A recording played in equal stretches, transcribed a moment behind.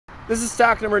This is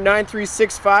stock number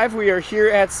 9365. We are here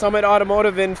at Summit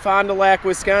Automotive in Fond du Lac,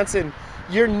 Wisconsin,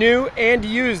 your new and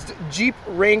used Jeep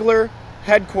Wrangler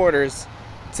headquarters.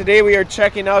 Today we are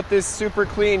checking out this super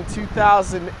clean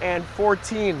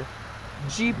 2014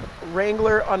 Jeep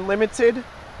Wrangler Unlimited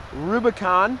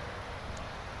Rubicon.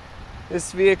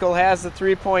 This vehicle has a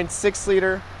 3.6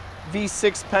 liter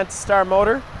V6 Pentastar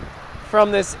motor.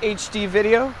 From this HD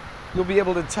video, you'll be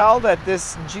able to tell that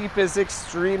this Jeep is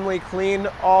extremely clean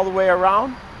all the way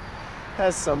around.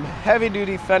 Has some heavy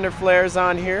duty fender flares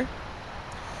on here.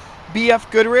 BF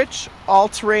Goodrich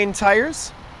all-terrain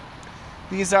tires.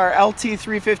 These are LT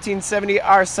 315/70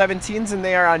 R17s and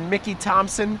they are on Mickey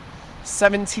Thompson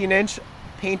 17-inch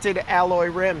painted alloy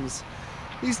rims.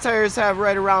 These tires have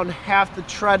right around half the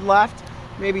tread left,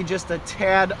 maybe just a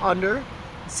tad under.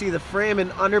 See, the frame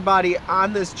and underbody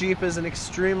on this Jeep is in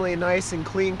extremely nice and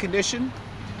clean condition.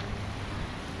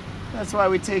 That's why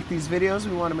we take these videos.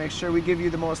 We want to make sure we give you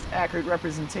the most accurate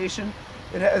representation.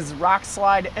 It has rock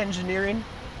slide engineering,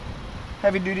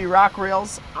 heavy duty rock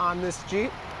rails on this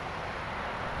Jeep.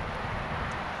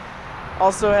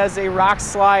 Also has a rock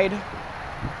slide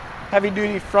heavy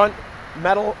duty front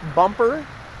metal bumper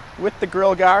with the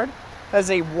grill guard. Has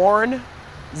a worn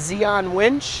Xeon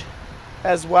winch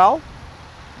as well.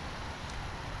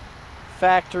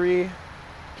 Factory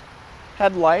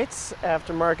headlights,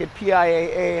 aftermarket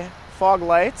PIAA fog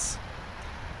lights.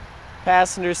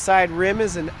 Passenger side rim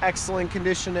is in excellent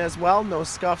condition as well, no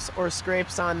scuffs or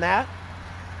scrapes on that.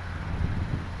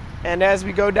 And as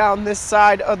we go down this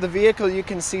side of the vehicle, you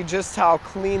can see just how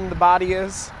clean the body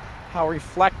is, how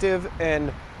reflective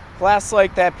and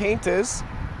glass-like that paint is.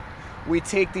 We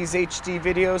take these HD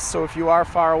videos, so if you are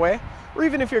far away, or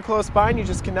even if you're close by and you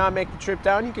just cannot make the trip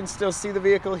down, you can still see the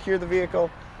vehicle, hear the vehicle,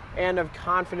 and have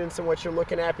confidence in what you're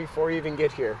looking at before you even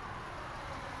get here.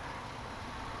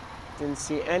 Didn't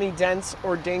see any dents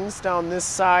or dings down this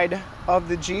side of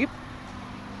the Jeep.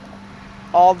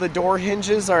 All the door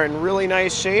hinges are in really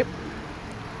nice shape,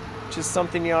 which is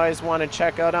something you always want to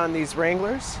check out on these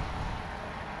Wranglers.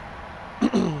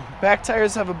 Back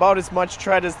tires have about as much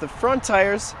tread as the front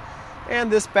tires,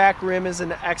 and this back rim is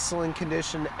in excellent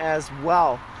condition as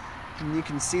well. And you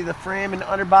can see the frame and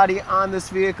underbody on this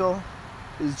vehicle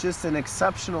is just in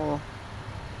exceptionally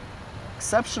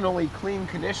clean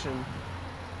condition.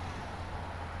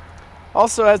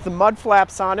 Also has the mud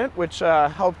flaps on it, which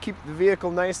help keep the vehicle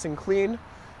nice and clean.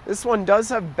 This one does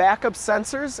have backup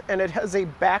sensors and it has a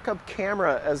backup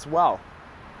camera as well.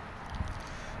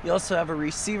 You also have a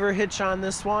receiver hitch on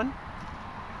this one.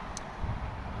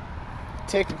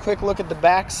 Take a quick look at the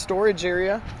back storage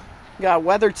area. You got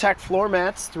WeatherTech floor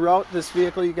mats throughout this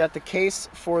vehicle. You got the case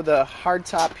for the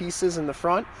hardtop pieces in the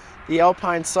front, the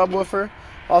Alpine subwoofer.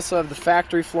 Also have the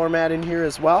factory floor mat in here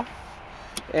as well.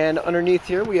 And underneath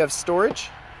here we have storage.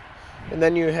 And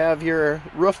then you have your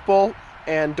roof bolt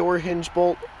and door hinge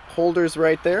bolt holders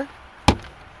right there.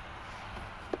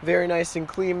 Very nice and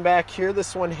clean back here.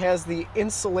 This one has the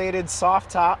insulated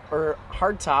soft top, or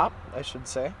hard top, I should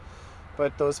say.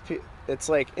 But it's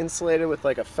like insulated with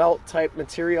like a felt type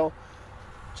material,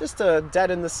 just to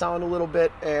deaden the sound a little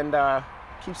bit and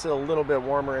keeps it a little bit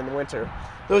warmer in the winter.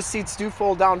 Those seats do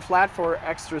fold down flat for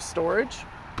extra storage.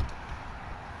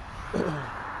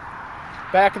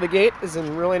 Back of the gate is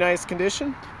in really nice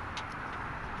condition,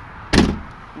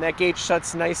 and that gate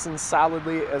shuts nice and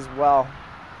solidly as well.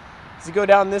 As you go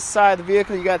down this side of the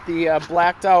vehicle, you got the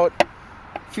blacked out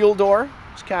fuel door,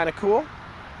 which is kind of cool.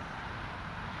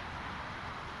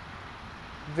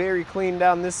 Very clean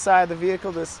down this side of the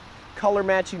vehicle. This color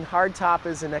matching hardtop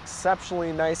is in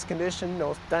exceptionally nice condition.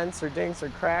 No dents or dings or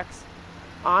cracks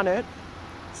on it.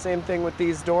 Same thing with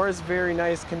these doors, very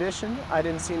nice condition. I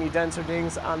didn't see any dents or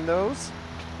dings on those.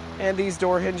 And these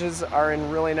door hinges are in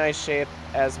really nice shape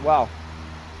as well.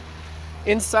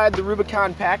 Inside, the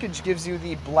Rubicon package gives you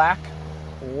the black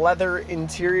leather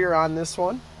interior on this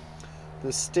one.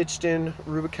 The stitched in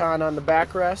Rubicon on the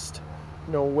backrest.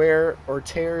 No wear or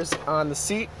tears on the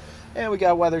seat, and we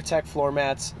got WeatherTech floor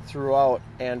mats throughout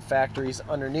and factories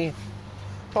underneath.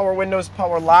 Power windows,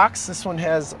 power locks. This one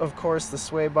has, of course, the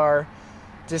sway bar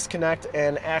disconnect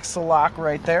and axle lock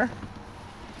right there.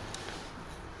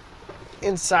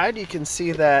 Inside, you can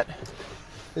see that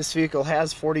this vehicle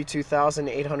has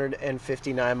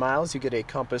 42,859 miles. You get a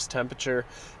compass temperature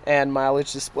and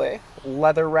mileage display,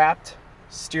 leather wrapped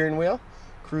steering wheel,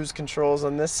 cruise controls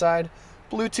on this side,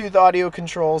 Bluetooth audio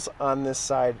controls on this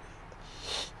side,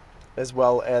 as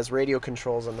well as radio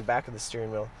controls on the back of the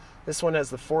steering wheel. This one has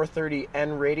the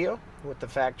 430N radio with the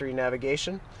factory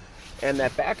navigation, and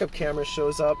that backup camera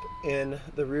shows up in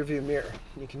the rearview mirror.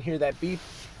 You can hear that beep.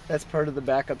 That's part of the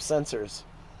backup sensors.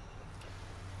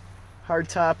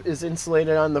 Hardtop is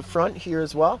insulated on the front here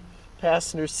as well.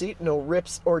 Passenger seat, no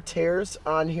rips or tears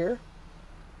on here.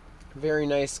 Very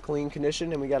nice, clean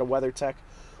condition, and we got a WeatherTech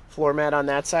floor mat on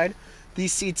that side.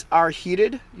 These seats are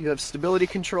heated. You have stability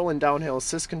control and downhill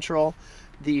assist control,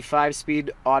 the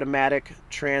 5-speed automatic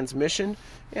transmission,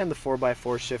 and the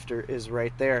 4x4 shifter is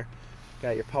right there.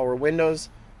 Got your power windows.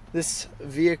 This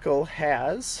vehicle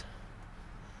has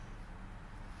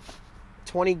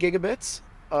 20 gigabits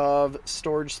of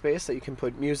storage space that you can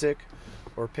put music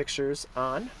or pictures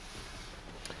on.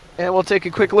 And we'll take a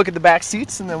quick look at the back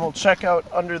seats, and then we'll check out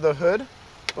under the hood.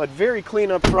 But very clean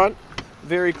up front,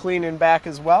 very clean in back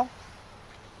as well.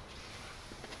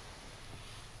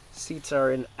 Seats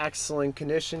are in excellent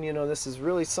condition. You know, this is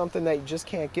really something that you just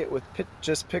can't get with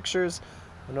just pictures.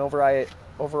 An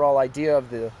overall idea of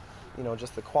the, you know,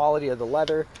 just the quality of the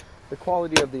leather, the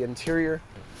quality of the interior,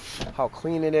 how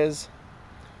clean it is.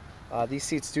 These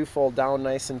seats do fold down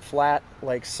nice and flat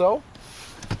like so.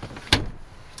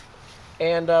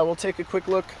 And we'll take a quick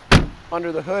look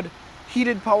under the hood.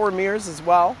 Heated power mirrors as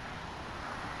well.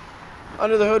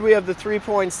 Under the hood we have the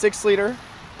 3.6 liter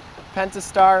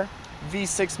Pentastar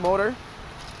V6 motor.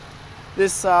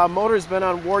 This motor has been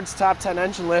on Ward's top 10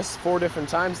 engine list 4 different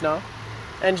times now.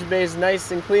 Engine bay is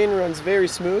nice and clean, runs very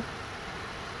smooth.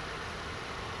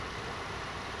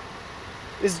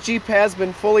 This Jeep has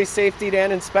been fully safetied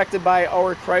and inspected by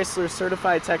our Chrysler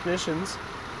certified technicians.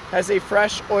 Has a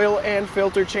fresh oil and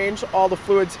filter change. All the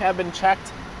fluids have been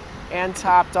checked and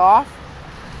topped off.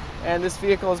 And this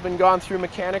vehicle has been gone through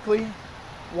mechanically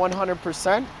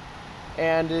 100%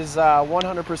 and is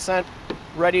 100%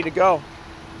 ready to go.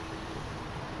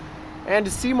 And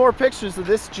to see more pictures of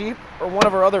this Jeep or one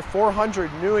of our other 400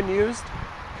 new and used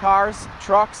cars,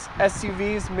 trucks,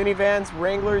 SUVs, minivans,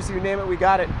 Wranglers, you name it, we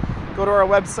got it. Go to our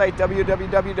website,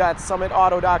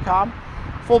 www.summitauto.com.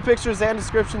 Full pictures and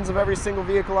descriptions of every single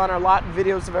vehicle on our lot, and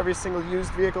videos of every single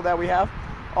used vehicle that we have,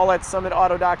 all at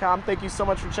summitauto.com. Thank you so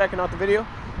much for checking out the video.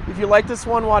 If you like this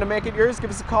one, want to make it yours, give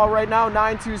us a call right now,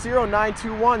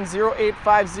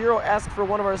 920-921-0850. Ask for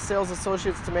one of our sales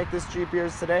associates to make this Jeep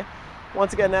yours today.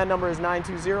 Once again, that number is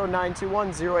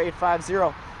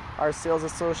 920-921-0850. Our sales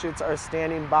associates are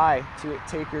standing by to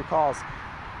take your calls.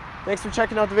 Thanks for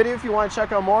checking out the video. If you want to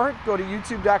check out more, go to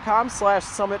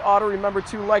youtube.com/summitauto. Remember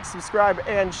to like, subscribe,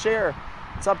 and share.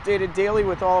 It's updated daily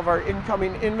with all of our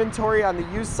incoming inventory on the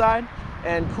used side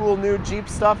and cool new Jeep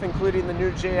stuff, including the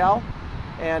new JL.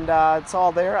 And it's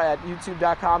all there at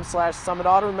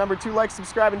youtube.com/summitauto. Remember to like,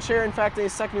 subscribe, and share. In fact, in a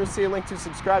second, you'll see a link to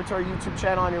subscribe to our YouTube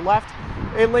channel on your left,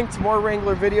 a link to more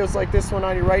Wrangler videos like this one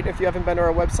on your right. If you haven't been to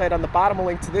our website, on the bottom, a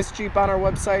link to this Jeep on our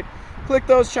website. Click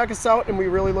those, check us out, and we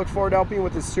really look forward to helping you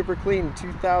with this super clean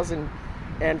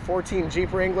 2014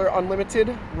 Jeep Wrangler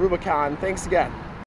Unlimited Rubicon. Thanks again.